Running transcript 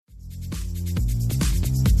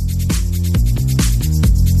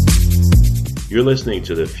You're listening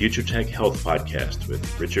to the Future Tech Health Podcast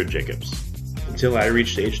with Richard Jacobs. Until I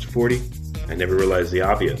reached age 40, I never realized the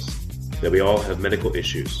obvious, that we all have medical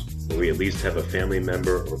issues, or we at least have a family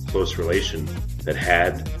member or close relation that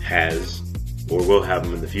had, has, or will have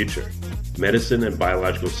them in the future. Medicine and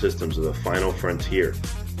biological systems are the final frontier.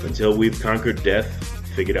 Until we've conquered death,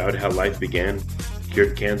 figured out how life began,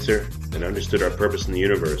 cured cancer, and understood our purpose in the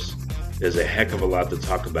universe, there's a heck of a lot to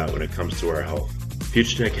talk about when it comes to our health.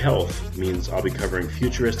 Future Tech Health means I'll be covering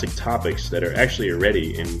futuristic topics that are actually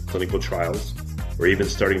already in clinical trials, or even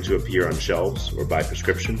starting to appear on shelves or by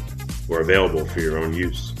prescription, or available for your own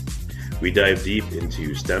use. We dive deep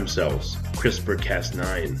into stem cells,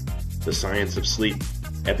 CRISPR-Cas9, the science of sleep,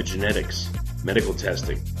 epigenetics, medical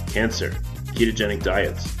testing, cancer, ketogenic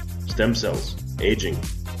diets, stem cells, aging,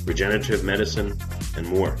 regenerative medicine, and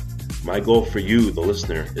more. My goal for you, the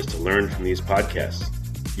listener, is to learn from these podcasts.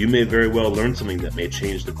 You may very well learn something that may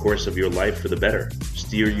change the course of your life for the better,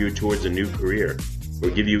 steer you towards a new career, or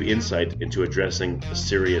give you insight into addressing a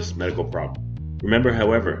serious medical problem. Remember,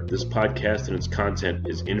 however, this podcast and its content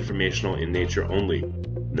is informational in nature only.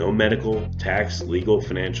 No medical, tax, legal,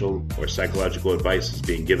 financial, or psychological advice is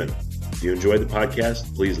being given. If you enjoyed the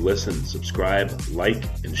podcast, please listen, subscribe, like,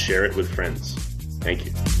 and share it with friends. Thank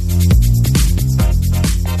you.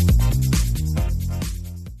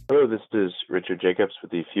 Hello, this is Richard Jacobs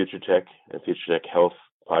with the Future Tech and Future Tech Health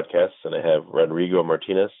podcasts, and I have Rodrigo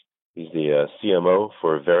Martinez. He's the CMO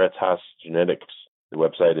for Veritas Genetics. The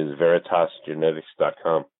website is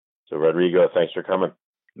veritasgenetics.com. So, Rodrigo, thanks for coming.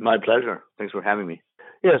 My pleasure. Thanks for having me.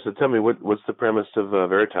 Yeah, so tell me, what's the premise of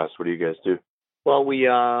Veritas? What do you guys do? Well, we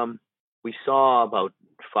saw about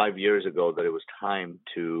 5 years ago that it was time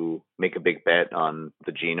to make a big bet on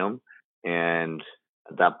the genome, and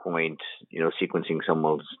at that point, sequencing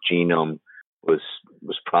someone's genome was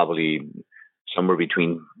probably somewhere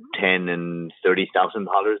between $10,000 and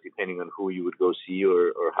 $30,000, depending on who you would go see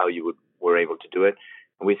or how you were able to do it.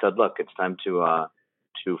 And we thought, look, it's time to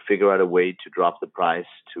figure out a way to drop the price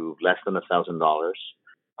to less than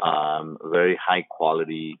 $1,000. Very high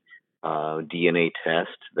quality DNA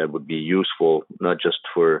test that would be useful not just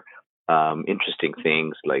for interesting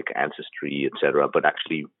things like ancestry, etc., but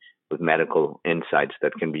actually with medical insights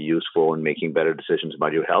that can be useful in making better decisions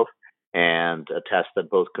about your health, and a test that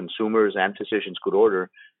both consumers and physicians could order.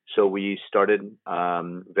 So we started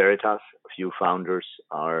Veritas. A few founders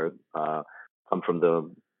come from the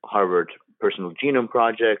Harvard Personal Genome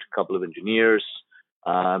Project, a couple of engineers,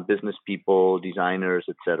 business people, designers,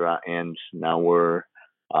 etc. And now we're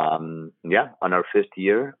on our fifth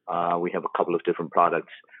year. We have a couple of different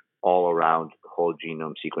products all around whole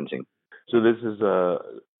genome sequencing. So this is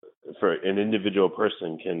for an individual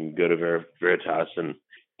person can go to Veritas and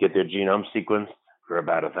get their genome sequenced for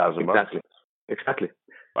about $1,000. Exactly.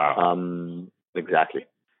 Wow. Exactly.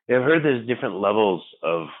 Yeah, I've heard there's different levels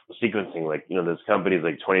of sequencing. Like, there's companies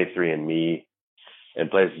like 23andMe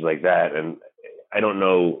and places like that. And I don't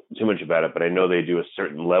know too much about it, but I know they do a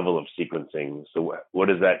certain level of sequencing. So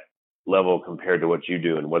what is that level compared to what you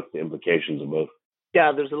do, and what's the implications of both?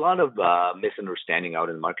 Yeah, there's a lot of misunderstanding out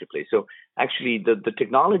in the marketplace. So actually, the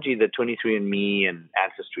technology that 23andMe and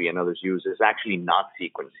Ancestry and others use is actually not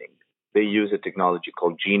sequencing. They use a technology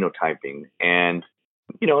called genotyping. And,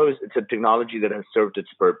 it's a technology that has served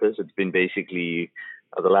its purpose. It's been basically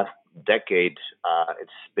the last decade,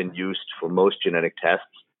 it's been used for most genetic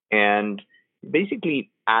tests. And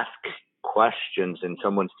basically ask questions in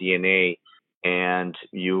someone's DNA and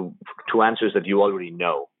to answers that you already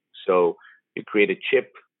know. So you create a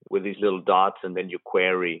chip with these little dots, and then you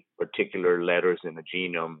query particular letters in the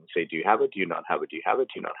genome. Say, do you have it? Do you not have it? Do you have it?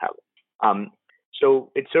 Do you not have it?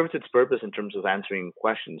 So it serves its purpose in terms of answering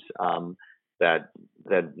questions that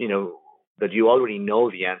you already know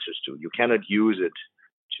the answers to. You cannot use it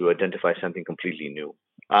to identify something completely new.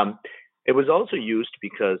 It was also used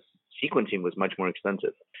because sequencing was much more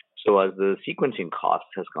expensive. So as the sequencing cost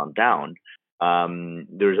has gone down,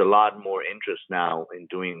 there's a lot more interest now in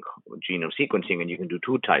doing genome sequencing, and you can do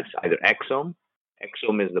two types, either exome.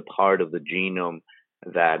 Exome is the part of the genome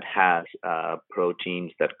that has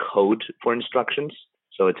proteins that code for instructions.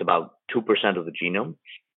 So it's about 2% of the genome.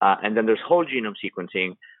 And then there's whole genome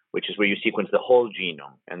sequencing, which is where you sequence the whole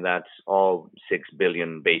genome, and that's all 6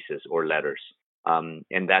 billion bases or letters.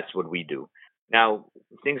 And that's what we do. Now,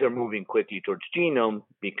 things are moving quickly towards genome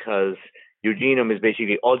because your genome is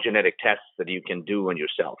basically all genetic tests that you can do on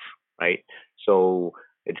yourself, right? So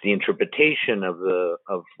it's the interpretation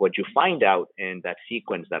of what you find out in that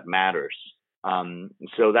sequence that matters.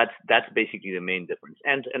 So that's basically the main difference.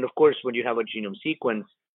 And of course, when you have a genome sequence,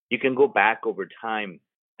 you can go back over time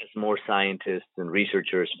as more scientists and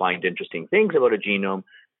researchers find interesting things about a genome,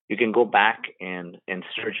 you can go back and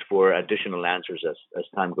search for additional answers as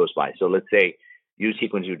time goes by. So let's say you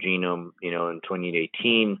sequence your genome, in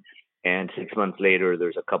 2018, and 6 months later,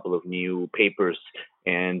 there's a couple of new papers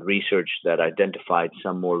and research that identified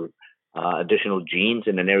some more additional genes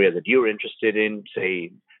in an area that you're interested in,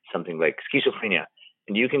 say something like schizophrenia.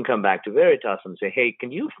 And you can come back to Veritas and say, hey,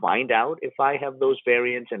 can you find out if I have those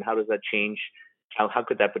variants and how does that change? How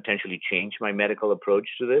could that potentially change my medical approach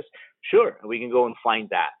to this? Sure, we can go and find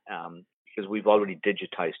that because we've already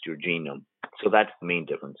digitized your genome. So that's the main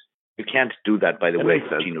difference. You can't do that, by the way,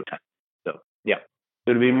 with genotype. So, yeah.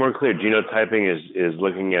 So to be more clear, genotyping is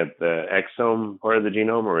looking at the exome part of the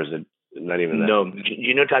genome, or is it not even that? No,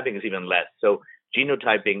 genotyping is even less. So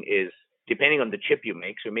genotyping is depending on the chip you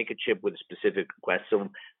make. So you make a chip with a specific request. So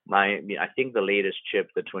I think the latest chip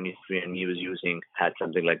that 23andMe was using had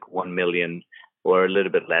something like 1 million or a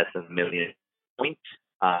little bit less than a million points.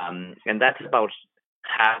 And that's about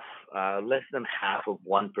less than half of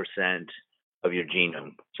 1% of your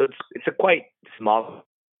genome. So it's a quite small.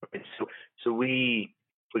 So we,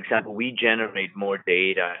 for example, we generate more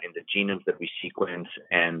data in the genomes that we sequence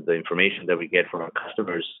and the information that we get from our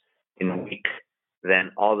customers in a week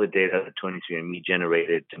than all the data that 23andMe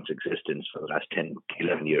generated since existence for the last 10,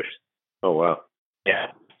 11 years. Oh, wow. Yeah.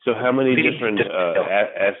 So how many different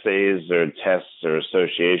assays or tests or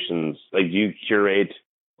associations, like do you curate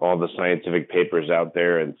all the scientific papers out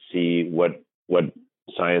there and see what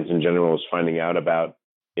science in general is finding out about,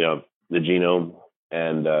 the genome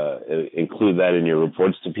and include that in your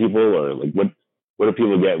reports to people, or like what do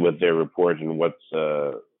people get with their report and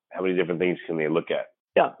how many different things can they look at?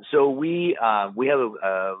 Yeah, so we have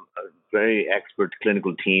a very expert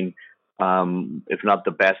clinical team, if not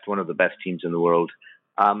the best, one of the best teams in the world.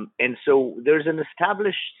 And so there's an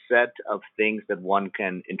established set of things that one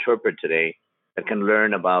can interpret today that can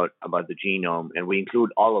learn about the genome, and we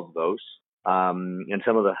include all of those. And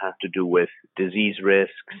some of them have to do with disease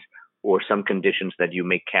risks or some conditions that you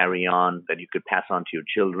may carry on that you could pass on to your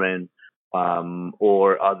children,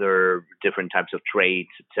 or other different types of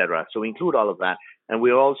traits, etc. So we include all of that. And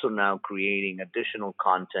we're also now creating additional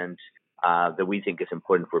content that we think is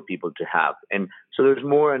important for people to have. And so there's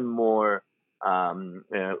more and more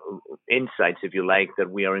insights, if you like, that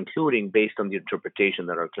we are including based on the interpretation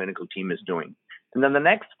that our clinical team is doing. And then the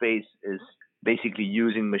next phase is basically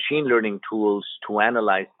using machine learning tools to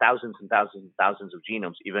analyze thousands and thousands and thousands of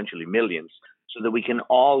genomes, eventually millions, so that we can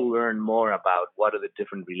all learn more about what are the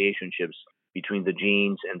different relationships between the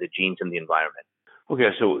genes and the environment. Okay,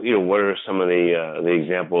 so what are some of the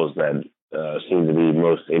examples that seem to be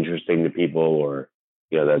most interesting to people, or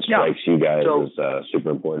that strikes you guys as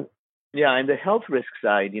super important? Yeah, and the health risk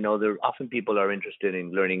side, there often people are interested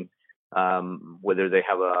in learning whether they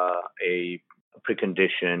have a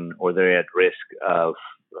precondition or they're at risk of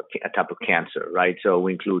a type of cancer, right? So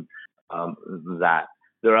we include that.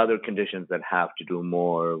 There are other conditions that have to do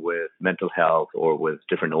more with mental health or with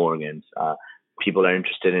different organs. People are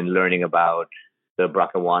interested in learning about the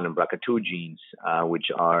BRCA1 and BRCA2 genes, which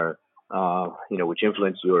are, which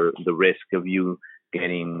influence the risk of you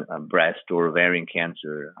getting breast or ovarian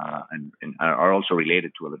cancer, and are also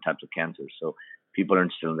related to other types of cancers. So people are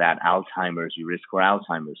interested in that. Alzheimer's, you risk for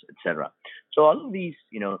Alzheimer's, etc. So all of these,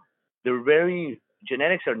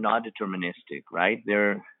 genetics are not deterministic, right?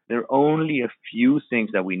 There are only a few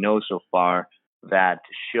things that we know so far that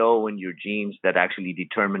show in your genes that actually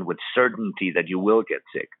determine with certainty that you will get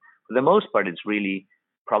sick. For the most part, it's really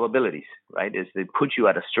probabilities, right? They put you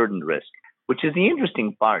at a certain risk, which is the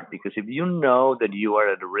interesting part, because if you know that you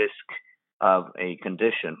are at a risk of a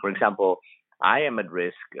condition, for example, I am at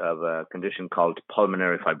risk of a condition called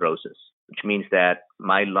pulmonary fibrosis, which means that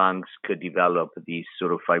my lungs could develop these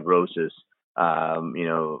sort of fibrosis,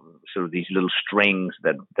 sort of these little strings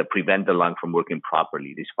that prevent the lung from working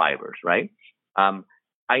properly, these fibers, right?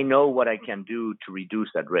 I know what I can do to reduce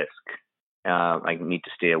that risk. I need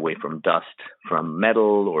to stay away from dust, from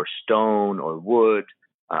metal or stone or wood,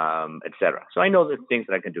 etc. So I know the things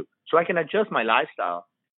that I can do. So I can adjust my lifestyle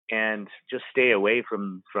and just stay away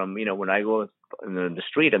from when I go in the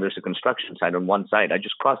street and there's a construction site on one side, I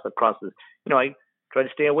just cross this, I try to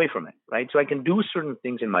stay away from it, right? So I can do certain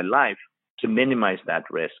things in my life to minimize that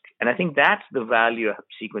risk. And I think that's the value of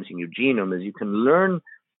sequencing your genome, is you can learn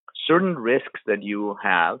certain risks that you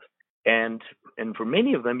have, and for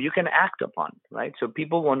many of them you can act upon, right? So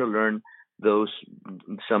people want to learn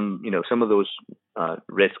some of those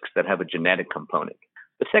risks that have a genetic component.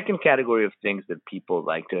 The second category of things that people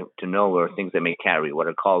like to know are things they may carry, what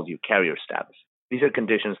are called your carrier status. These are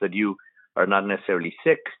conditions that you are not necessarily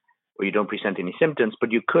sick or you don't present any symptoms,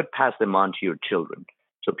 but you could pass them on to your children.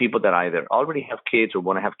 So people that either already have kids or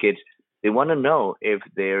want to have kids, they want to know if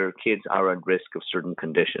their kids are at risk of certain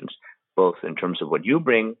conditions, both in terms of what you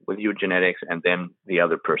bring with your genetics and then the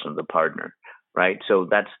other person, the partner, right? So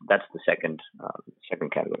that's the second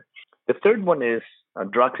category. The third one is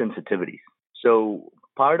drug sensitivities. So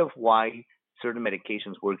part of why certain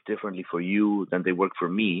medications work differently for you than they work for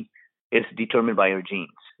me is determined by your genes.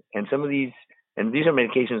 And some of these, and these are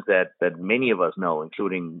medications that many of us know,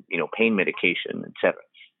 including, pain medication, et cetera.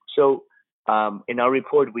 So in our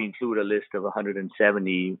report, we include a list of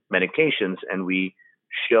 170 medications, and we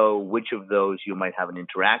show which of those you might have an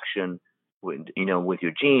interaction with, with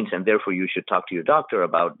your genes, and therefore you should talk to your doctor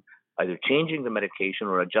about either changing the medication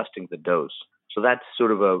or adjusting the dose. So that's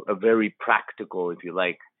sort of a very practical, if you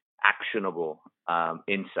like, actionable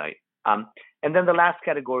insight. And then the last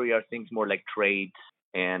category are things more like traits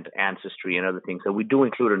and ancestry and other things that we do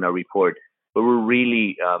include in our report, but we're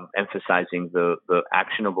really emphasizing the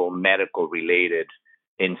actionable medical related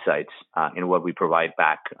insights in what we provide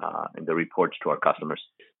back in the reports to our customers.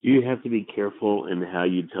 Do you have to be careful in how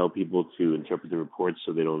you tell people to interpret the reports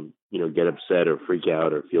so they don't, get upset or freak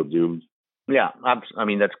out or feel doomed? Yeah, that's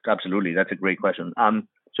absolutely. That's a great question.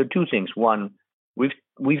 So two things. One,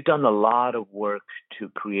 we've done a lot of work to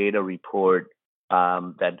create a report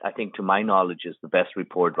that I think, to my knowledge, is the best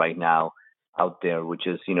report right now out there, which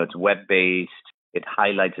is, it's web-based. It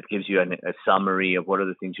highlights, it gives you a summary of what are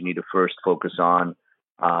the things you need to first focus on.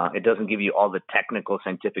 It doesn't give you all the technical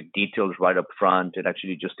scientific details right up front. It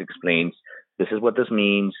actually just explains, this is what this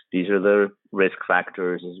means. These are the risk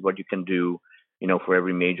factors. This is what you can do, for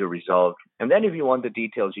every major result. And then if you want the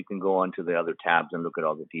details, you can go on to the other tabs and look at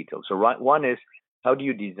all the details. So one is, how do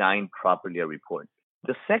you design properly a report?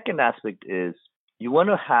 The second aspect is you want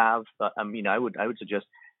to have, I would suggest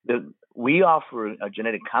that we offer a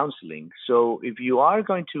genetic counseling. So if you are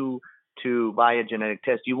going to buy a genetic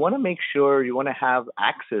test, you want to make sure you want to have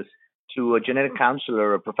access to a genetic counselor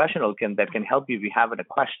or a professional that can help you if you have a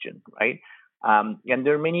question, right? And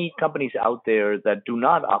there are many companies out there that do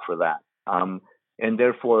not offer that. And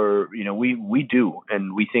therefore, we do,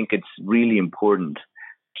 and we think it's really important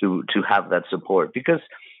to have that support, because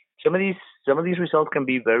some of these results can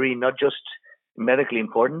be very, not just medically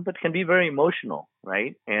important, but can be very emotional,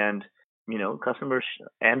 right? And customers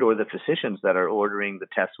and or the physicians that are ordering the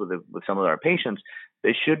tests with some of our patients,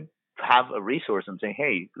 they should have a resource and say,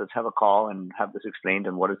 hey, let's have a call and have this explained,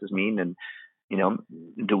 and what does this mean? And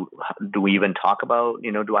do we even talk about,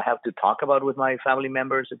 do I have to talk about with my family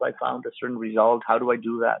members if I found a certain result? How do I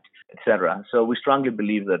do that, etc.? So we strongly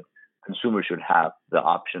believe that consumers should have the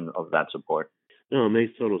option of that support. No, it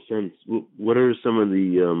makes total sense. What are some of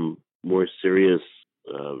the more serious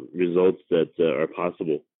results that are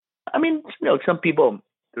possible? Some people,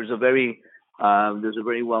 there's a very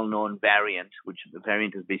well-known variant, which the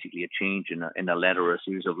variant is basically a change in a letter or a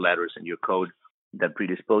series of letters in your code that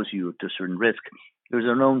predispose you to certain risk. There's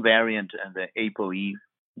a known variant in the ApoE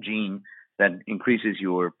gene that increases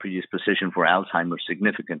your predisposition for Alzheimer's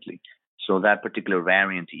significantly. So that particular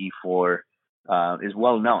variant, E4, is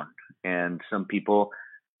well known, and some people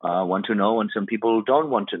want to know, and some people don't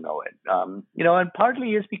want to know it. And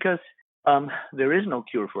partly is because there is no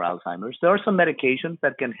cure for Alzheimer's. There are some medications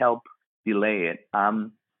that can help delay it.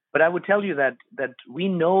 But I would tell you that we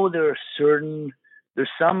know there's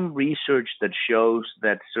some research that shows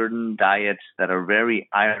that certain diets that are very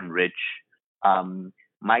iron rich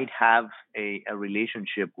might have a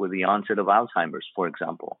relationship with the onset of Alzheimer's, for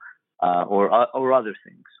example, or other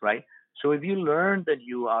things, right? So if you learn that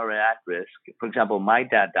you are at risk, for example, my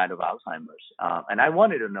dad died of Alzheimer's, and I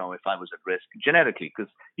wanted to know if I was at risk genetically,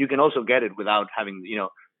 because you can also get it without having,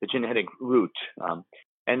 the genetic root.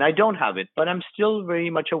 And I don't have it, but I'm still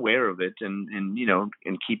very much aware of it and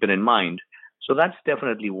keep it in mind. So that's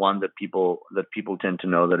definitely one that people tend to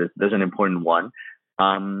know that there's an important one.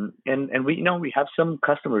 And we have some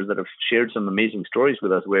customers that have shared some amazing stories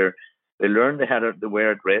with us where they learned they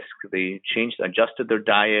were at risk. They adjusted their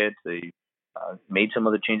diet. They made some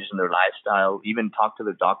other changes in their lifestyle. Even talked to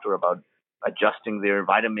the doctor about adjusting their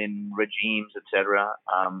vitamin regimes, etc.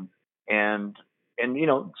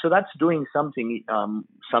 So that's doing something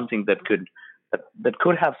that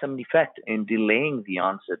could have some effect in delaying the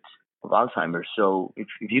onset of Alzheimer's. So if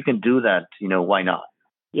you can do that, why not?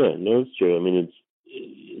 Yeah, no, it's true.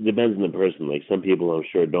 It depends on the person. Like, some people, I'm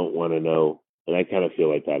sure, don't want to know. And I kind of feel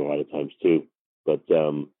like that a lot of times too. But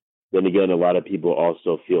then again, a lot of people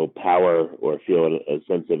also feel power or feel a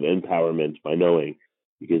sense of empowerment by knowing,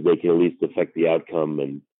 because they can at least affect the outcome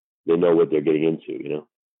and they know what they're getting into,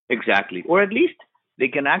 Exactly. Or at least they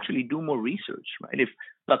can actually do more research, right?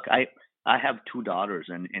 Look, I have two daughters,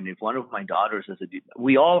 and if one of my daughters has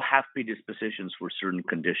we all have predispositions for certain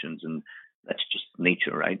conditions, and that's just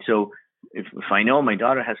nature, right? So if I know my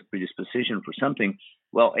daughter has a predisposition for something,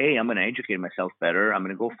 well, I'm going to educate myself better. I'm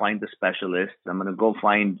going to go find the specialists. I'm going to go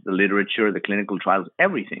find the literature, the clinical trials,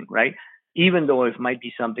 everything, right? Even though it might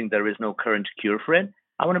be something there is no current cure for it,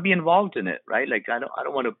 I want to be involved in it, right? Like I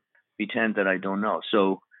don't want to pretend that I don't know.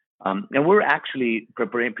 So, and we're actually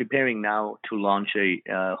preparing now to launch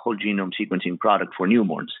a whole genome sequencing product for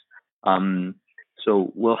newborns.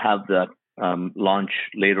 So we'll have that launch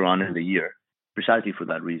later on in the year, precisely for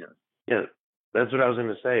that reason. Yeah, that's what I was going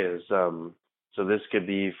to say. Is so this could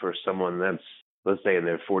be for someone that's, let's say, in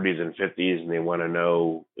their 40s and 50s, and they want to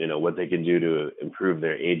know, what they can do to improve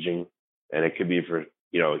their aging, and it could be for a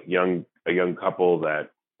young couple that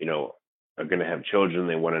are going to have children.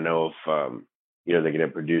 They want to know if they're going to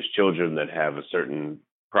produce children that have a certain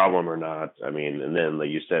problem or not. I mean, and then like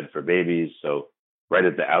you said, for babies, so right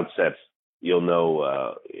at the outset, you'll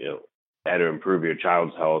know how to improve your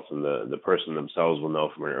child's health, and the person themselves will know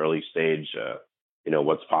from an early stage,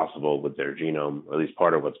 what's possible with their genome, or at least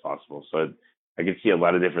part of what's possible. So I can see a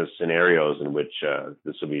lot of different scenarios in which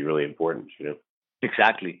this will be really important.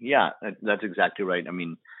 Exactly. Yeah, that's exactly right. I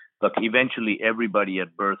mean, look, eventually everybody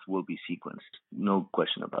at birth will be sequenced. No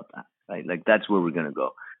question about that, right? Like that's where we're going to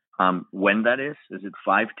go. When that is it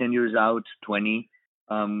 5, 10 years out, 20?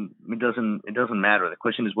 It doesn't matter. The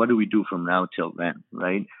question is, what do we do from now till then,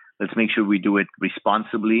 right? Let's make sure we do it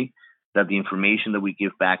responsibly, that the information that we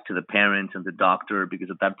give back to the parents and the doctor, because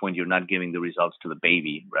at that point you're not giving the results to the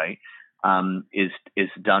baby, right? Is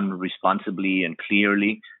done responsibly and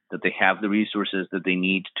clearly, that they have the resources that they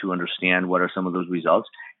need to understand what are some of those results.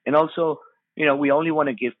 And also, we only want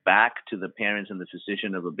to give back to the parents and the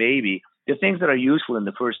physician of a baby the things that are useful in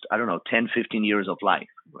the first, 10, 15 years of life,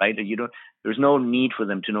 right? There's no need for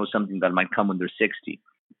them to know something that might come when they're 60.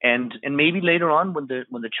 And maybe later on, when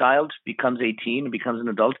the child becomes 18 and becomes an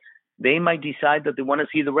adult, they might decide that they want to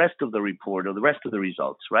see the rest of the report or the rest of the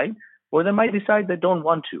results, right? Or they might decide they don't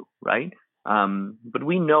want to, right? But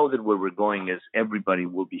we know that where we're going is everybody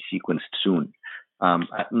will be sequenced soon.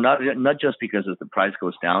 Not just because as the price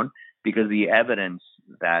goes down, because the evidence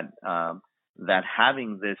that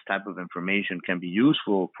having this type of information can be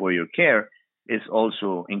useful for your care is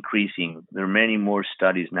also increasing. There are many more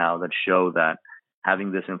studies now that show that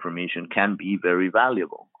having this information can be very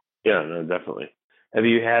valuable. Yeah, no, definitely. Have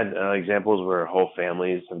you had examples where whole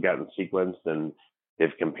families have gotten sequenced and they've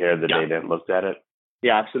compared the data and looked at it?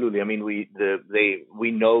 Yeah, absolutely. I mean, we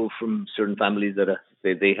know from certain families that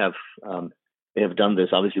they have done this.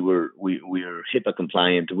 Obviously, we're HIPAA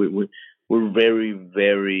compliant. We're very,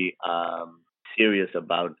 very serious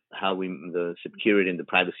about the security and the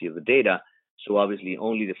privacy of the data. So obviously,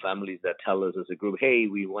 only the families that tell us as a group, hey,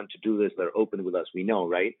 we want to do this, they're open with us, we know,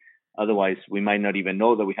 right? Otherwise, we might not even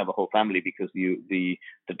know that we have a whole family, because the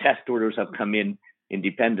test orders have come in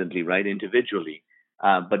independently, right, individually.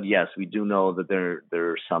 But yes, we do know that there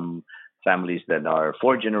are some families that are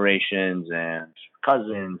 4 generations and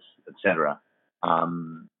cousins, etc.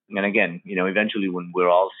 And again, eventually when we're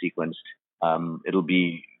all sequenced, it'll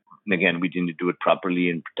be, again, we need to do it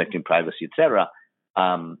properly and protecting privacy, etc.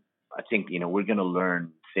 I think, we're going to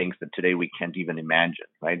learn things that today we can't even imagine,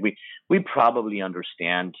 right? We probably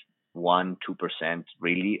understand 1-2%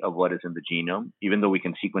 really of what is in the genome, even though we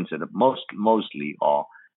can sequence it mostly all.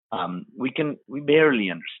 We barely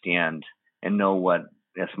understand and know what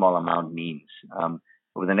a small amount means.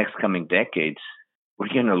 Over the next coming decades, we're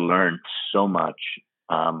going to learn so much.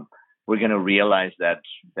 We're going to realize that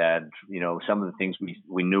some of the things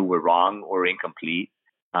we knew were wrong or incomplete,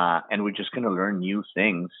 and we're just going to learn new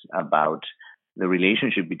things about the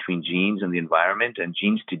relationship between genes and the environment, and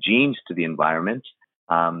genes to the environment,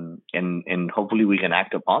 and hopefully we can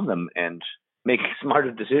act upon them and make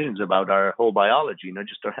smarter decisions about our whole biology, not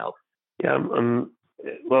just our health. Yeah.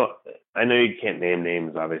 Well, I know you can't name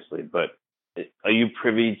names, obviously, but are you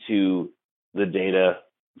privy to the data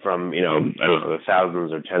from, I don't know, the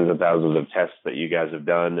thousands or tens of thousands of tests that you guys have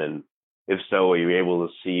done? And if so, are you able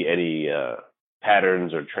to see any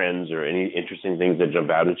patterns or trends or any interesting things that jump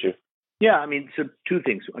out at you? Yeah, I mean, so 2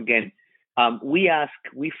 things. Again,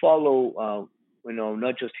 we follow,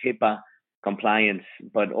 not just HIPAA compliance,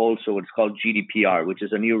 but also what's called GDPR, which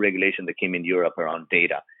is a new regulation that came in Europe around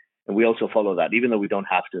data. And we also follow that, even though we don't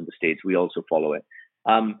have to in the States, we also follow it.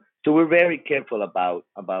 So we're very careful about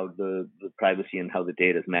the privacy and how the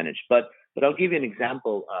data is managed. But I'll give you an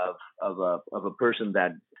example of a person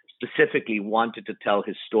that specifically wanted to tell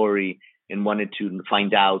his story and wanted to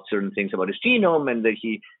find out certain things about his genome, and that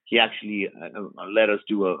he actually let us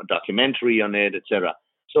do a documentary on it, etc.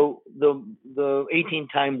 So the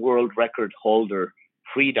 18-time world record holder,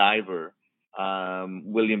 free diver,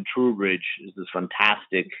 William Trowbridge, is this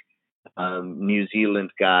fantastic New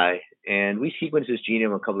Zealand guy, and we sequenced his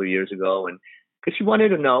genome a couple of years ago, and because he wanted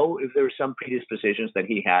to know if there were some predispositions that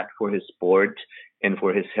he had for his sport and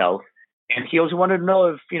for his health, and he also wanted to know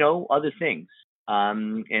if other things.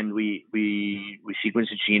 And we sequenced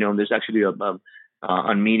his genome. There's actually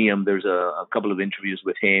on Medium. There's a couple of interviews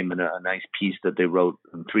with him and a nice piece that they wrote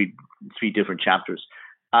in three different chapters.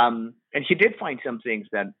 And he did find some things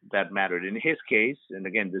that mattered in his case. And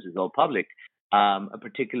again, this is all public. A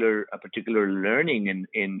particular learning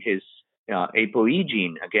in his ApoE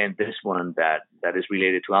gene. Again, this one that is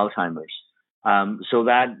related to Alzheimer's. So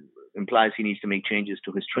that implies he needs to make changes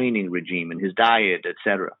to his training regime and his diet,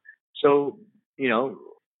 etc. So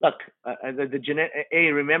look,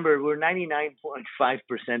 remember, we're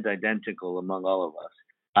 99.5% identical among all of us.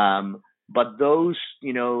 But those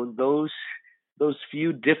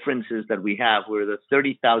few differences that we have, where the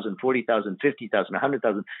 30,000, 40,000, 50,000,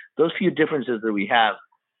 100,000, those few differences that we have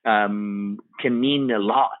can mean a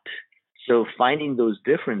lot. So finding those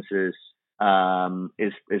differences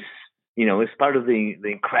is part of the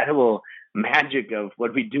incredible magic of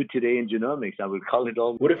what we do today in genomics. I would call it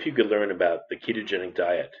all. What if you could learn about the ketogenic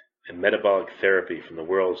diet and metabolic therapy from the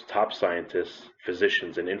world's top scientists,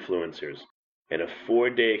 physicians, and influencers in a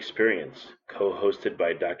 4-day experience co-hosted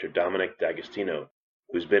by Dr. Dominic D'Agostino,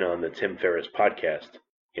 who's been on the Tim Ferriss podcast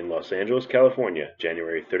in Los Angeles, California,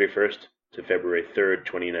 January 31st to February 3rd,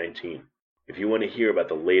 2019. If you want to hear about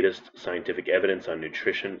the latest scientific evidence on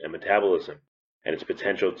nutrition and metabolism and its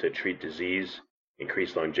potential to treat disease,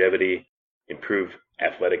 increase longevity, improve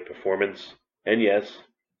athletic performance, and yes,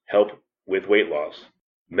 help with weight loss,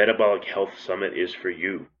 Metabolic Health Summit is for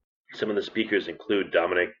you. Some of the speakers include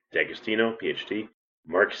Dominic D'Agostino, PhD,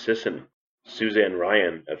 Mark Sisson, Suzanne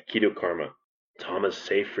Ryan of Keto Karma, Thomas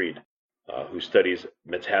Seyfried, who studies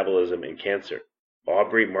metabolism and cancer,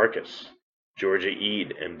 Aubrey Marcus, Georgia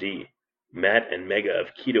Eid, MD, Matt and Mega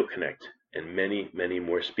of Keto Connect, and many, many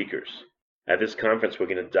more speakers. At this conference, we're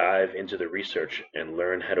going to dive into the research and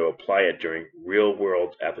learn how to apply it during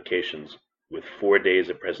real-world applications with 4 days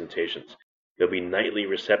of presentations. There'll be nightly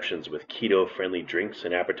receptions with keto-friendly drinks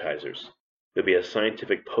and appetizers. There'll be a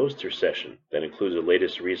scientific poster session that includes the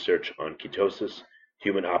latest research on ketosis,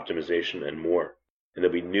 human optimization, and more. And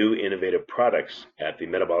there'll be new innovative products at the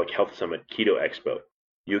Metabolic Health Summit Keto Expo.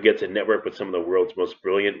 You'll get to network with some of the world's most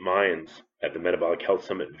brilliant minds at the Metabolic Health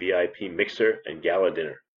Summit VIP Mixer and Gala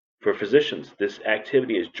Dinner. For physicians, this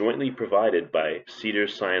activity is jointly provided by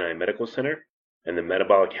Cedars-Sinai Medical Center and the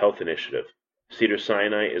Metabolic Health Initiative.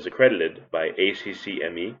 Cedars-Sinai is accredited by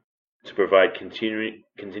ACCME to provide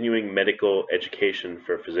continuing medical education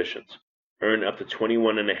for physicians. Earn up to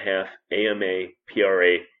 21.5 AMA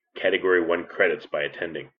PRA Category 1 credits by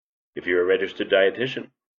attending. If you're a registered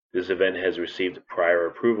dietitian, this event has received prior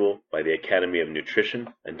approval by the Academy of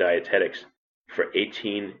Nutrition and Dietetics for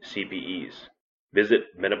 18 CPEs.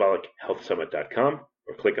 Visit metabolichealthsummit.com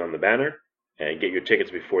or click on the banner and get your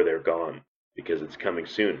tickets before they're gone, because it's coming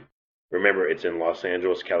soon. Remember, it's in Los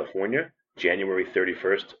Angeles, California, January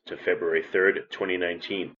 31st to February 3rd,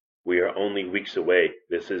 2019. We are only weeks away.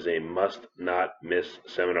 This is a must-not-miss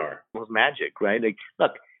seminar. It was magic, right? Like,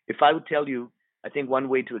 look, if I would tell you, I think one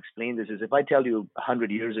way to explain this is if I tell you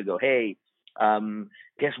 100 years ago, hey,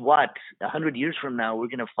 guess what? 100 years from now, we're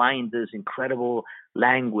going to find this incredible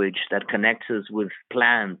language that connects us with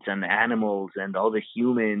plants and animals and all the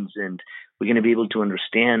humans, and we're going to be able to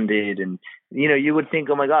understand it. And, you would think,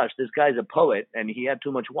 oh my gosh, this guy's a poet and he had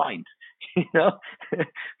too much wine.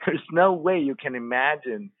 There's no way you can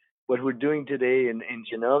imagine what we're doing today in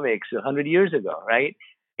genomics 100 years ago, right?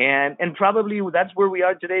 And probably that's where we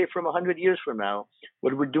are today from 100 years from now.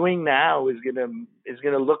 What we're doing now is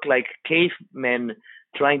gonna look like cavemen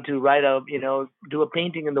trying to do a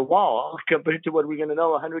painting in the wall compared to what we're gonna know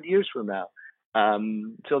 100 years from now.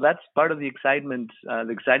 So that's part of the excitement, the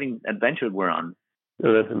exciting adventure we're on.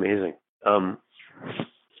 Oh, that's amazing.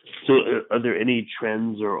 So are there any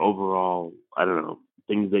trends or overall,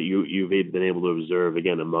 things that you've been able to observe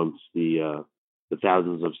again amongst the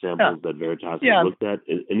thousands of samples that Veritas has looked at?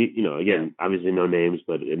 Any, obviously no names,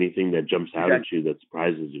 but anything that jumps out at you that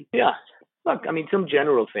surprises you? Yeah. Look, some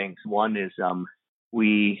general things. One is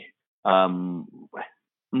we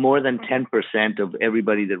more than 10% of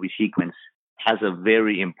everybody that we sequence has a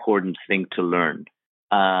very important thing to learn.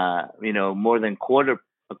 More than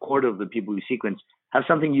a quarter of the people we sequence have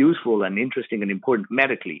something useful and interesting and important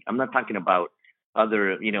medically. I'm not talking about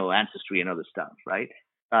other, ancestry and other stuff, right?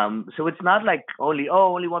 So it's not like only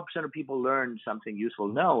 1% of people learn something useful.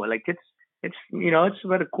 No, like it's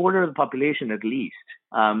about a quarter of the population at least.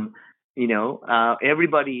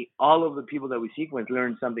 Everybody, all of the people that we sequence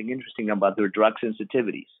learn something interesting about their drug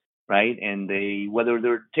sensitivities, right? And whether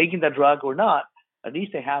they're taking that drug or not, at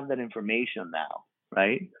least they have that information now,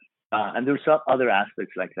 right? And there's some other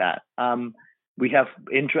aspects like that. We have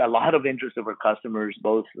a lot of interest of our customers,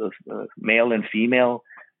 both male and female,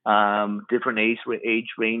 different age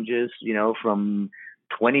ranges, from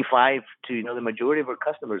 25 to, the majority of our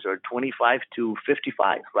customers are 25 to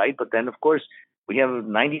 55, right? But then, of course, we have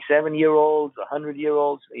 97-year-olds,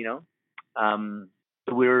 100-year-olds, so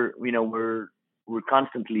we're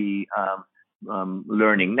constantly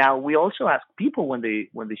learning. Now, we also ask people when they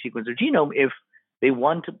sequence their genome if they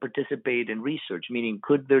want to participate in research, meaning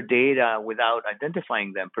could their data, without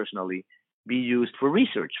identifying them personally, be used for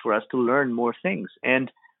research for us to learn more things?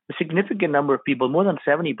 And a significant number of people, more than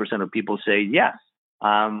 70% of people, say yes,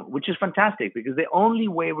 which is fantastic, because the only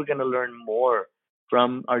way we're going to learn more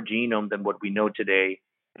from our genome than what we know today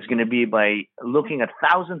is going to be by looking at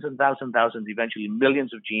thousands and thousands, eventually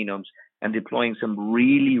millions of genomes, and deploying some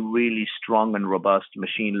really, really strong and robust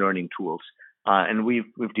machine learning tools. And we've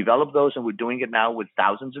developed those, and we're doing it now with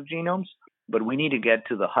thousands of genomes, but we need to get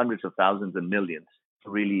to the hundreds of thousands and millions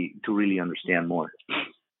to really understand more.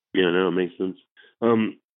 Yeah, no, it makes sense. I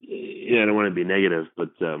don't want to be negative,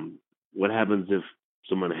 but what happens if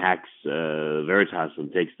someone hacks Veritas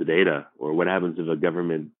and takes the data? Or what happens if a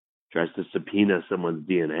government tries to subpoena someone's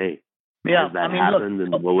DNA? Yeah, has that happened?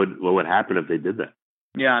 And what would happen if they did that?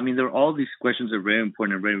 Yeah, all these questions are very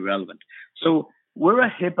important and very relevant. So we're a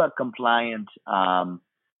HIPAA compliant,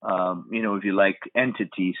 if you like,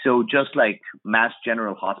 entity. So just like Mass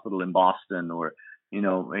General Hospital in Boston, or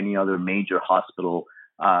any other major hospital,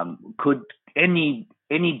 could any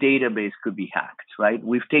database could be hacked, right?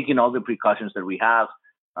 We've taken all the precautions that we have,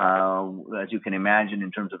 as you can imagine,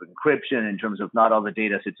 in terms of encryption, in terms of not all the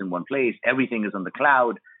data sits in one place. Everything is on the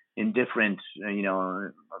cloud in different,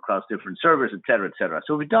 across different servers, et cetera, et cetera.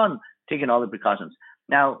 So we've taken all the precautions.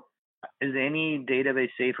 Now, is any database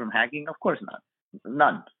safe from hacking? Of course not.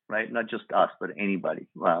 None, right? Not just us, but anybody.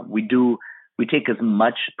 We take as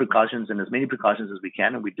much precautions and as many precautions as we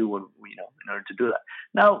can, and we do what in order to do that.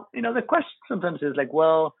 Now, the question sometimes is like,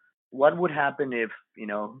 well, what would happen if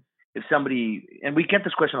somebody, and we get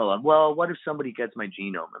this question a lot, well, what if somebody gets my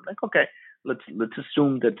genome? I'm like, okay, let's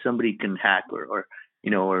assume that somebody can hack or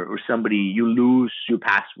somebody, you lose your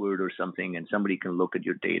password or something, and somebody can look at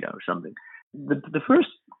your data or something. The first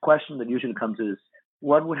question that usually comes is,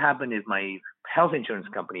 what would happen if my health insurance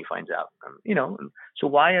company finds out? So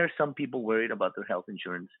why are some people worried about their health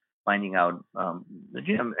insurance finding out the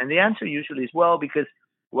genome? And the answer usually is, well, because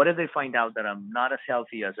what if they find out that I'm not as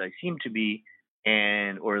healthy as I seem to be,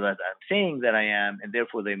 or that I'm saying that I am, and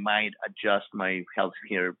therefore they might adjust my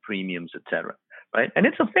healthcare premiums, et cetera, right? And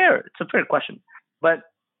it's a fair question. But,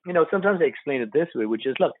 sometimes I explain it this way, which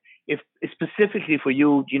is, look, if specifically for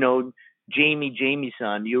you,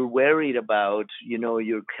 Jamie-san, you're worried about,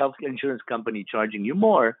 your health insurance company charging you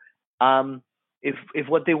more. If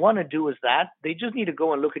what they want to do is that, they just need to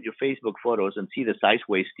go and look at your Facebook photos and see the size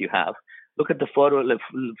waist you have. Look at the photos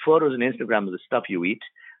on Instagram of the stuff you eat,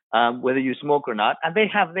 whether you smoke or not. And they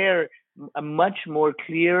have there a much more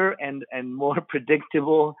clear and more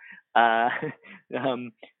predictable set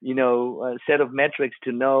of metrics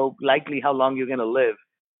to know likely how long you're going to live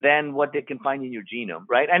than what they can find in your genome,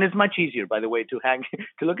 right? And it's much easier, by the way, to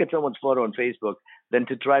look at someone's photo on Facebook than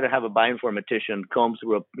to try to have a bioinformatician comb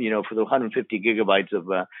through for the 150 gigabytes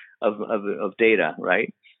of data,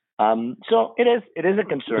 right? So it is a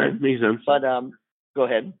concern. That makes sense. But go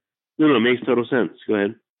ahead. No, it makes total sense. Go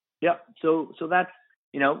ahead. Yeah. So that's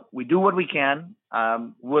we do what we can.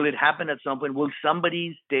 Will it happen at some point? Will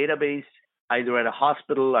somebody's database, either at a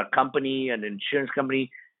hospital, a company, an insurance company,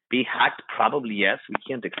 be hacked? Probably yes. We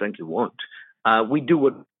can't expect it won't. We do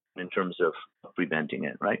what in terms of preventing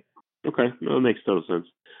it, right? Okay, no, it makes total sense.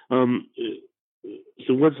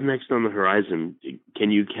 So what's next on the horizon?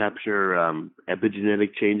 Can you capture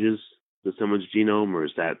epigenetic changes to someone's genome, or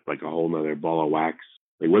is that like a whole nother ball of wax?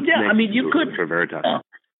 Like what's next? You could for Veritas.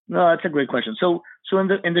 No, that's a great question. So in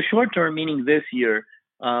the short term, meaning this year,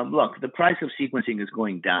 look, the price of sequencing is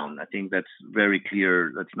going down. I think that's very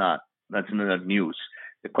clear. That's not news.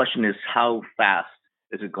 The question is, how fast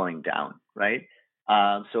is it going down, right?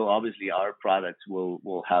 So obviously our products will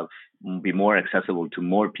be more accessible to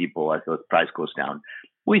more people as the price goes down.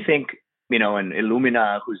 We think, and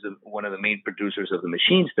Illumina, who's one of the main producers of the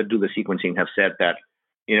machines that do the sequencing, have said that,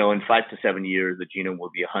 in 5 to 7 years, the genome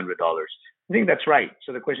will be $100. I think that's right.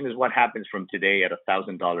 So the question is, what happens from today at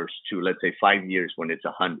 $1,000 to, let's say, 5 years when it's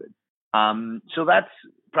 $100? So that's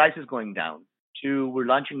price is going down. Two, we're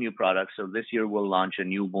launching new products. So this year we'll launch a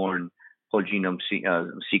newborn whole genome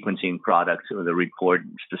sequencing product with a report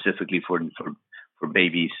specifically for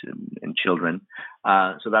babies and children.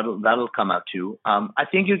 So that'll come out too. I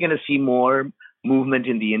think you're going to see more movement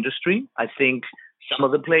in the industry. I think some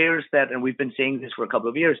of the players and we've been saying this for a couple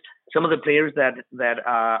of years, some of the players that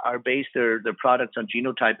are based their products on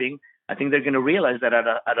genotyping, I think they're going to realize that at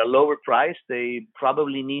a lower price, they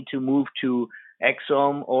probably need to move to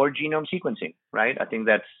exome or genome sequencing, right? I think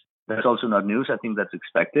that's also not news. I think that's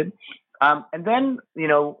expected. And then,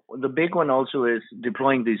 the big one also is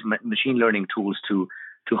deploying these machine learning tools to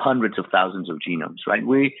hundreds of thousands of genomes, right?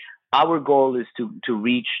 Our goal is to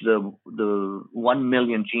reach the 1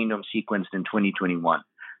 million genome sequenced in 2021.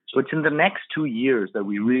 So it's in the next 2 years that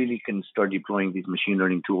we really can start deploying these machine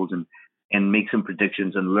learning tools and make some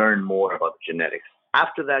predictions and learn more about genetics.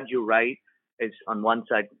 After that, you're right. It's on one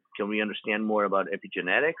side, can we understand more about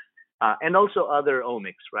epigenetics? And also other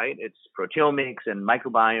omics, right? It's proteomics and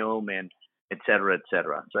microbiome and et cetera, et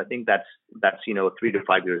cetera. So I think that's 3 to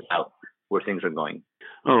 5 years out where things are going.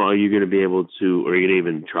 Oh, are you going to be able to, or are you going to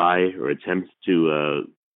even try or attempt to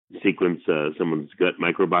sequence someone's gut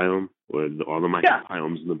microbiome or all the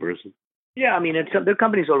microbiomes in the person? Yeah, I mean, there are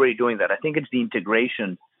companies already doing that. I think it's the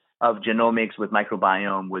integration of genomics with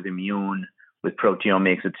microbiome, with immune, with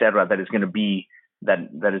proteomics, et cetera, that is going to be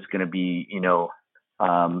sort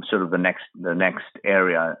of the next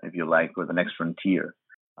area, if you like, or the next frontier.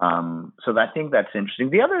 So I think that's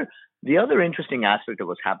interesting. The other interesting aspect of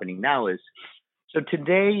what's happening now is, so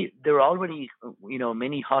today there are already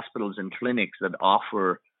many hospitals and clinics that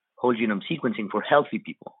offer whole genome sequencing for healthy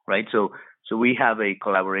people, right? So we have a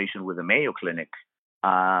collaboration with the Mayo Clinic,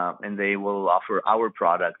 and they will offer our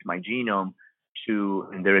product, My Genome,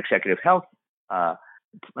 in their executive health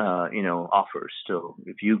offers. So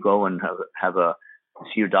if you go and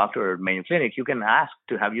see your doctor at Mayo Clinic, you can ask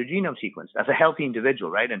to have your genome sequenced as a healthy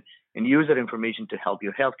individual, right? And use that information to help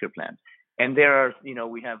your healthcare plan. And there are,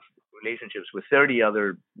 we have relationships with 30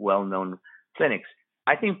 other well-known clinics.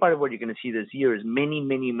 I think part of what you're going to see this year is many,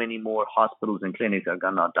 many, many more hospitals and clinics are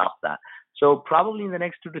going to adopt that. So probably in the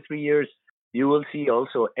next 2 to 3 years, you will see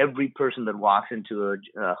also every person that walks into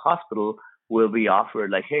a hospital will be offered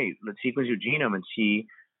like, hey, let's sequence your genome and see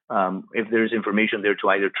if there's information there to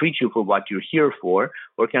either treat you for what you're here for,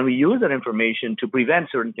 or can we use that information to prevent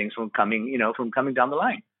certain things from coming down the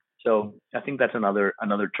line. So I think that's another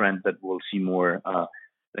trend that we'll see more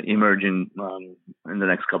emerge in the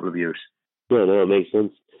next couple of years. Yeah, no, it makes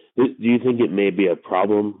sense. Do you think it may be a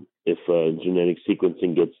problem if genetic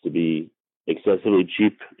sequencing gets to be excessively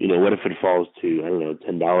cheap? What if it falls to, I don't know,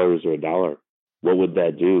 $10 or $1? What would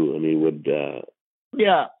that do? I mean,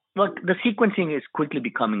 Yeah. Look, the sequencing is quickly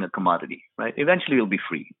becoming a commodity, right? Eventually it'll be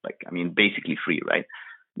free, basically free, right?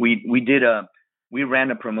 We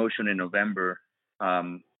ran a promotion in November.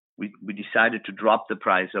 We decided to drop the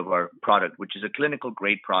price of our product, which is a clinical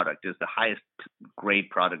grade product, is the highest grade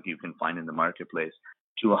product you can find in the marketplace,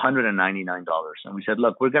 to $199. And we said,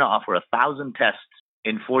 look, we're going to offer 1,000 tests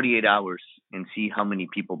in 48 hours and see how many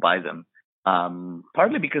people buy them.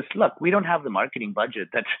 Partly because, look, we don't have the marketing budget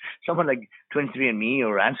that someone like 23andMe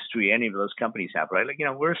or Ancestry, any of those companies have, right?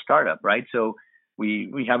 We're a startup, right? So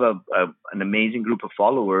we have an amazing group of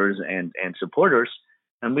followers and supporters.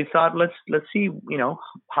 And we thought, let's see,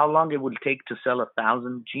 how long it would take to sell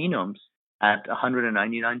 1,000 genomes at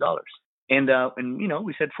 $199. And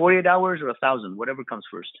we said 48 hours or 1,000, whatever comes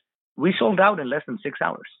first. We sold out in less than 6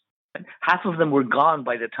 hours. Half of them were gone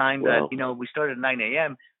by the time that, we started at 9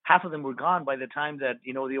 a.m. Half of them were gone by the time that,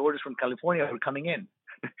 the orders from California were coming in,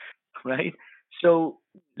 right? So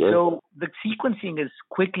the sequencing is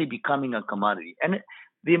quickly becoming a commodity. And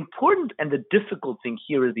the important and the difficult thing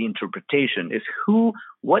here is the interpretation, is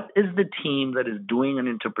what is the team that is doing an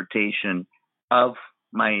interpretation of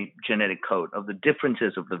my genetic code, of the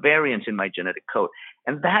differences, of the variants in my genetic code.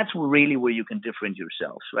 And that's really where you can differentiate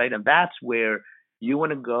yourselves, right? And that's where you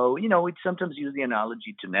want to go. We sometimes use the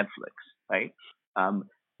analogy to Netflix, right?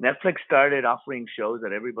 Netflix started offering shows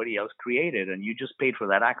that everybody else created, and you just paid for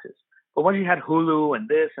that access. But once you had Hulu and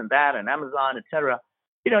this and that and Amazon, et cetera,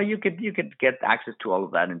 you could get access to all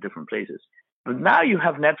of that in different places. But now you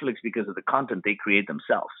have Netflix because of the content they create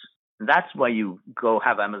themselves. And that's why you go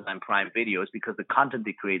have Amazon Prime Videos, because the content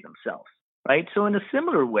they create themselves, right? So in a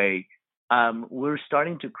similar way, we're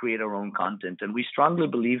starting to create our own content, and we strongly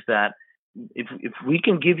believe that if we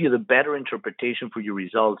can give you the better interpretation for your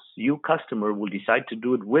results, you customer will decide to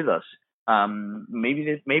do it with us.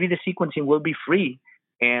 Maybe the sequencing will be free,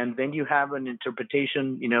 And then you have an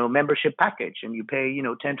interpretation, membership package, and you pay,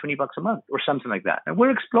 $10-20 a month or something like that. And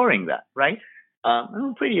we're exploring that, right? And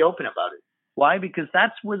we're pretty open about it. Why? Because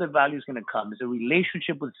that's where the value is going to come, is a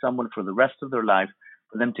relationship with someone for the rest of their life,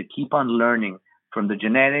 for them to keep on learning from the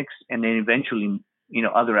genetics and then eventually,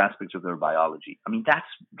 other aspects of their biology. I mean,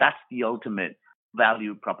 that's the ultimate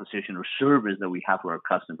value proposition or service that we have for our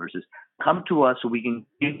customers, is come to us so we can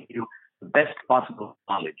give you the best possible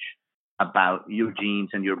knowledge about your genes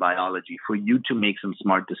and your biology for you to make some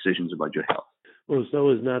smart decisions about your health. Well, so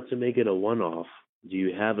as not to make it a one-off, do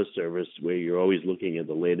you have a service where you're always looking at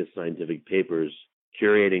the latest scientific papers,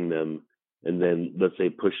 curating them, and then, let's say,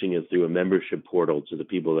 pushing it through a membership portal to the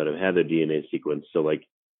people that have had their DNA sequenced? So, like,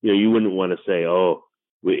 you wouldn't want to say,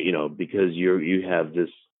 because you have this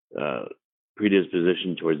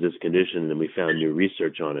predisposition towards this condition and we found new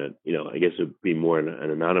research on it. I guess it would be more an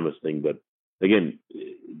anonymous thing. But again,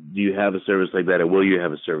 do you have a service like that, or will you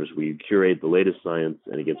have a service where you curate the latest science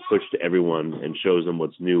and it gets pushed to everyone and shows them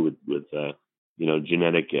what's new with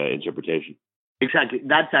genetic interpretation? Exactly.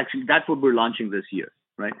 That's what we're launching this year,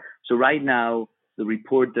 right? So right now, the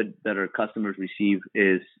report that our customers receive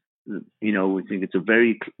is, we think it's a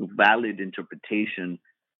very valid interpretation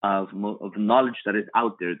of knowledge that is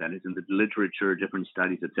out there, that is in the literature, different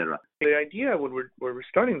studies, etc. The idea when we're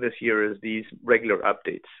starting this year is these regular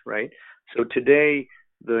updates, right? So today,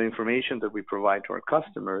 the information that we provide to our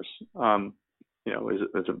customers,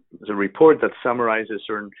 is a report that summarizes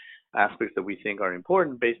certain aspects that we think are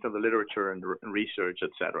important based on the literature and research,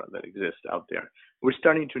 et cetera, that exists out there. We're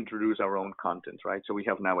starting to introduce our own content, right? So we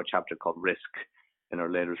have now a chapter called Risk in our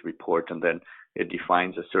latest report, and then it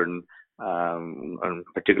defines a certain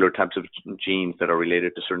particular types of genes that are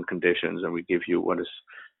related to certain conditions, and we give you what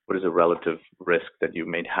is a relative risk that you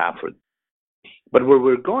may have for. But where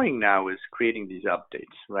we're going now is creating these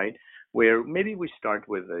updates, right? Where maybe we start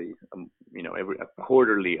with a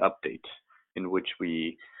quarterly update in which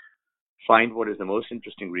we find what is the most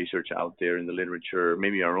interesting research out there in the literature,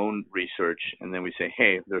 maybe our own research, and then we say,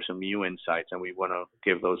 hey, there's some new insights, and we want to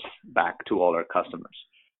give those back to all our customers.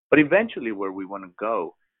 But eventually where we want to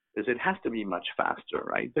go is it has to be much faster,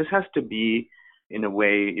 right? This has to be, in a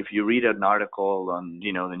way, if you read an article on,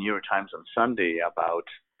 the New York Times on Sunday about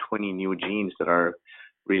 20 new genes that are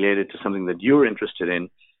related to something that you're interested in,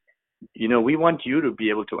 we want you to be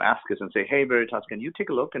able to ask us and say, hey, Veritas, can you take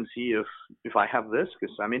a look and see if I have this?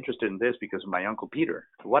 Because I'm interested in this because of my Uncle Peter,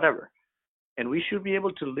 whatever. And we should be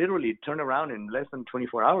able to literally turn around in less than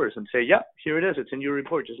 24 hours and say, yeah, here it is. It's in your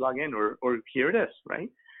report. Just log in, or here it is,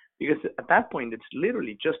 right? Because at that point, it's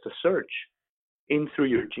literally just a search in through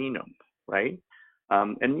your genome, right?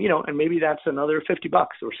 And maybe that's another $50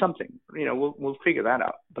 or something. We'll figure that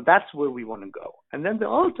out. But that's where we want to go. And then the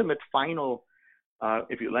ultimate final,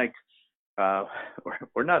 if you like,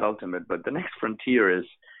 or not ultimate, but the next frontier is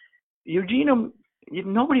your genome.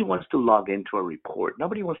 Nobody wants to log into a report.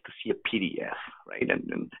 Nobody wants to see a PDF, right?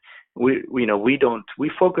 And we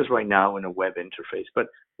focus right now in a web interface. But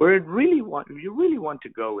where you really want to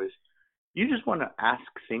go is you just want to ask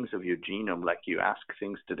things of your genome like you ask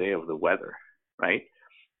things today of the weather, right?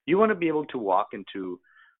 You want to be able to walk into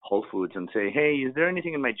Whole Foods and say, hey, is there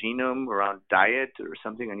anything in my genome around diet or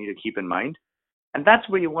something I need to keep in mind? And that's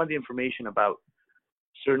where you want the information about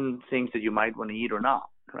certain things that you might want to eat or not,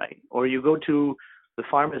 right? Or you go to the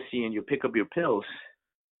pharmacy and you pick up your pills,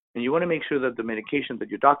 and you want to make sure that the medication that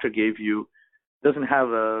your doctor gave you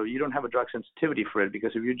you don't have a drug sensitivity for it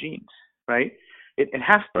because of your genes, right? It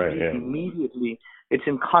has to be immediately, it's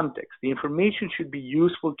in context. The information should be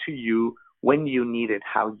useful to you when you need it,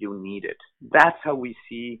 how you need it. That's how we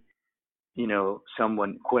see,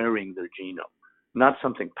 someone querying their genome. Not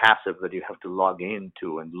something passive that you have to log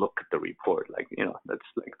into and look at the report. That's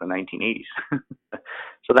like the 1980s.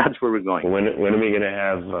 So that's where we're going. When are we going to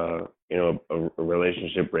have, a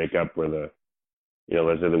relationship breakup where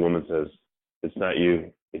let's say the woman says, it's not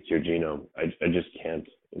you, it's your genome. I just can't.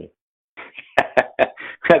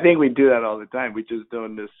 I think we do that all the time. We just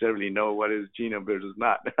don't necessarily know what is genome versus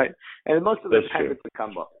not, right? And most of the time it's a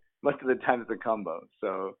combo.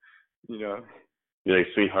 So, You're like,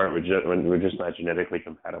 sweetheart, we're just not genetically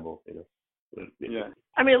compatible, Yeah.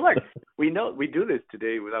 I mean, look, we know we do this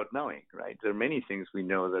today without knowing, right? There are many things we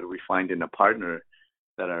know that we find in a partner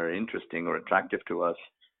that are interesting or attractive to us,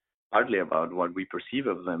 partly about what we perceive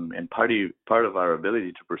of them, and part of our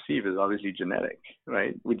ability to perceive is obviously genetic,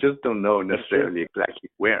 right? We just don't know necessarily exactly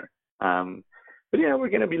where. But we're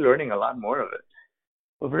going to be learning a lot more of it.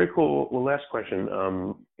 Well, very cool. Well, last question.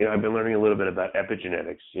 I've been learning a little bit about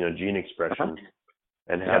epigenetics, gene expression,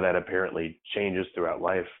 and how that apparently changes throughout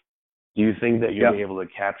life. do you think that you'll be able to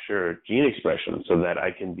capture gene expression so that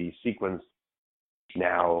I can be sequenced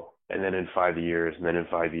now and then in 5 years and then in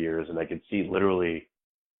 5 years, and I could see literally,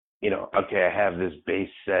 okay, I have this base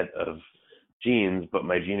set of genes, but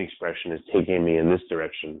my gene expression is taking me in this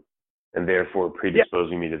direction and therefore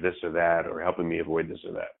predisposing me to this or that, or helping me avoid this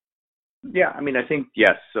or that? Yeah, I mean, I think,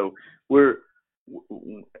 yes. So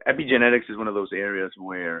epigenetics is one of those areas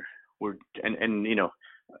where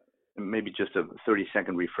maybe just a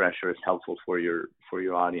 30-second refresher is helpful for your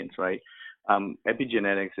audience, right?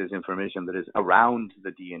 Epigenetics is information that is around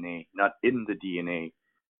the DNA, not in the DNA,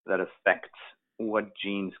 that affects what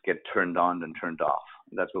genes get turned on and turned off.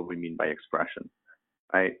 That's what we mean by expression,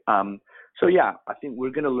 right? So yeah, I think we're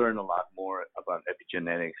going to learn a lot more about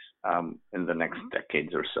epigenetics in the next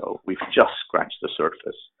decades or so. We've just scratched the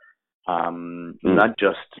surface, not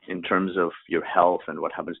just in terms of your health and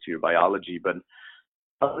what happens to your biology, but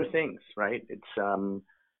other things, right? It's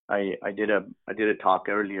I did a talk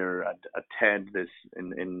earlier at TED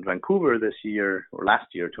in Vancouver this year, or last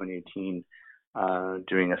year, 2018,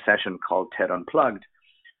 during a session called TED Unplugged,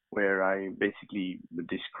 where I basically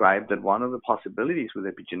described that one of the possibilities with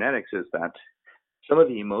epigenetics is that some of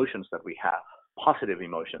the emotions that we have, positive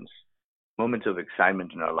emotions, moments of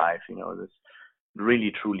excitement in our life, this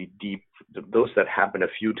really truly deep, those that happen a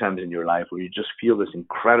few times in your life where you just feel this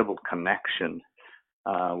incredible connection,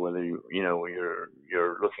 whether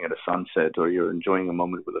you're looking at a sunset or you're enjoying a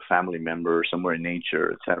moment with a family member or somewhere in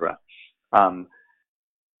nature, etc.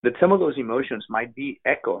 That some of those emotions might be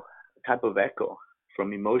a type of echo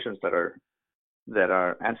from emotions that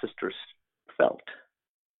our ancestors felt.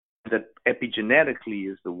 That epigenetically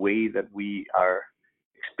is the way that we are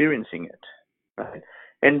experiencing it, right?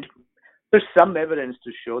 And there's some evidence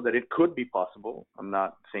to show that it could be possible. I'm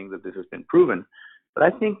not saying that this has been proven, but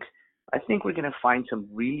I think we're going to find some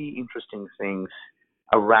really interesting things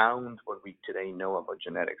around what we today know about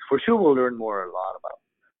genetics. For sure, we'll learn a lot about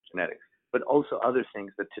genetics, but also other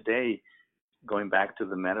things that today, going back to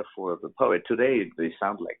the metaphor of the poet, today they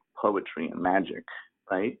sound like poetry and magic,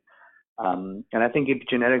 right? And I think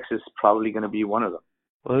epigenetics is probably going to be one of them.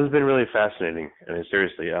 Well, this has been really fascinating. I mean,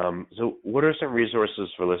 seriously. So what are some resources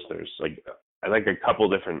for listeners? I like a couple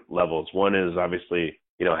different levels. One is obviously,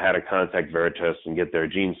 how to contact Veritas and get their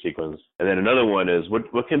gene sequence. And then another one is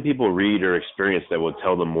what can people read or experience that will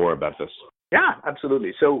tell them more about this? Yeah,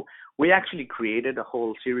 absolutely. So we actually created a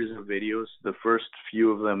whole series of videos. The first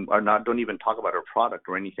few of them don't even talk about our product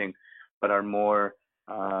or anything, but are more,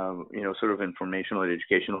 sort of informational and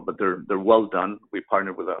educational, but they're well done. We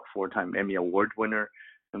partnered with a 4-time Emmy Award winner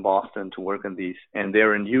in Boston to work on these, and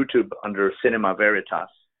they're in YouTube under Cinema Veritas,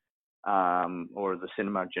 or the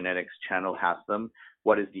Cinema Genetics channel has them.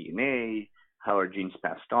 What is DNA? How are genes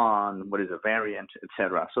passed on? What is a variant,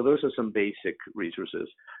 etc. So those are some basic resources.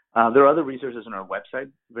 There are other resources on our website,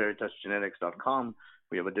 veritasgenetics.com.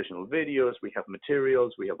 We have additional videos, we have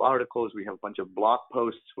materials, we have articles, we have a bunch of blog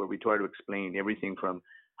posts where we try to explain everything from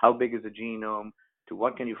how big is a genome, to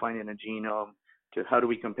what can you find in a genome, to how do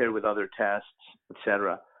we compare with other tests,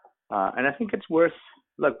 etc. And I think it's worth,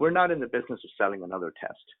 look, we're not in the business of selling another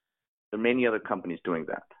test. There are many other companies doing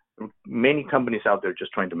that. There are many companies out there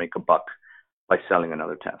just trying to make a buck by selling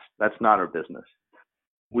another test. That's not our business.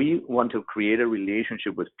 We want to create a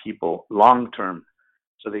relationship with people long-term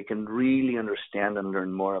so they can really understand and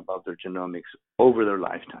learn more about their genomics over their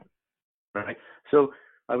lifetime, right? So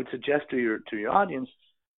I would suggest to your audience,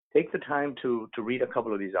 take the time to read a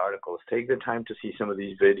couple of these articles. Take the time to see some of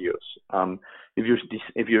these videos.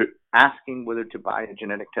 If you're asking whether to buy a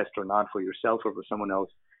genetic test or not for yourself or for someone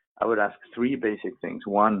else, I would ask 3 basic things.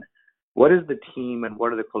 1, what is the team and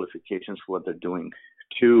what are the qualifications for what they're doing?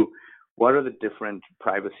 2, what are the different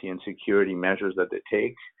privacy and security measures that they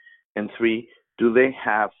take? And 3, do they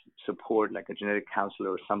have support like a genetic counselor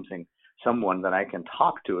or someone that I can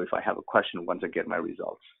talk to if I have a question once I get my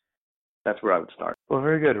results? That's where I would start. Well,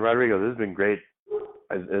 very good. Rodrigo, this has been great.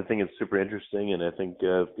 I think it's super interesting, and I think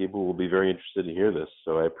people will be very interested to hear this.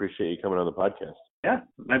 So I appreciate you coming on the podcast. Yeah,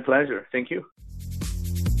 my pleasure. Thank you.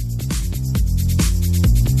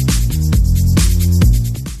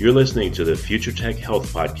 You're listening to the Future Tech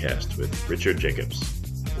Health Podcast with Richard Jacobs.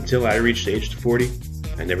 Until I reached age 40,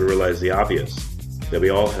 I never realized the obvious, that we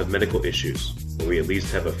all have medical issues, or we at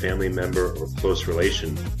least have a family member or close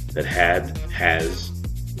relation that has,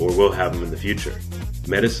 or will have them in the future.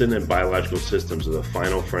 Medicine and biological systems are the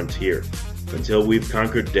final frontier. Until we've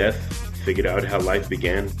conquered death, figured out how life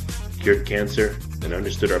began, cured cancer, and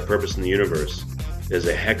understood our purpose in the universe, there's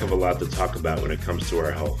a heck of a lot to talk about when it comes to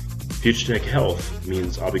our health. Future Tech Health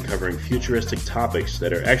means I'll be covering futuristic topics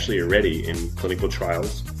that are actually already in clinical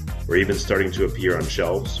trials or even starting to appear on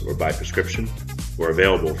shelves or by prescription, or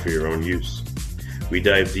available for your own use. We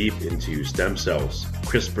dive deep into stem cells,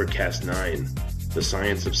 CRISPR-Cas9, the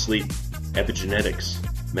science of sleep, epigenetics,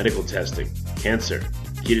 medical testing, cancer,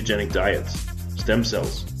 ketogenic diets, stem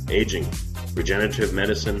cells, aging, regenerative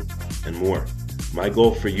medicine, and more. My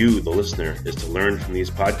goal for you, the listener, is to learn from these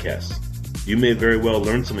podcasts. You may very well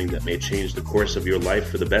learn something that may change the course of your life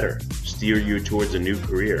for the better, steer you towards a new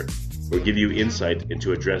career, or give you insight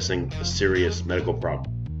into addressing a serious medical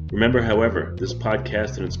problem. Remember, however, this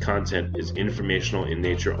podcast and its content is informational in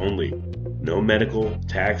nature only. No medical,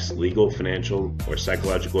 tax, legal, financial, or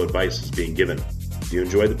psychological advice is being given. If you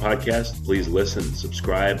enjoyed the podcast, please listen,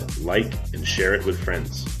 subscribe, like, and share it with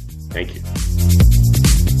friends. Thank you.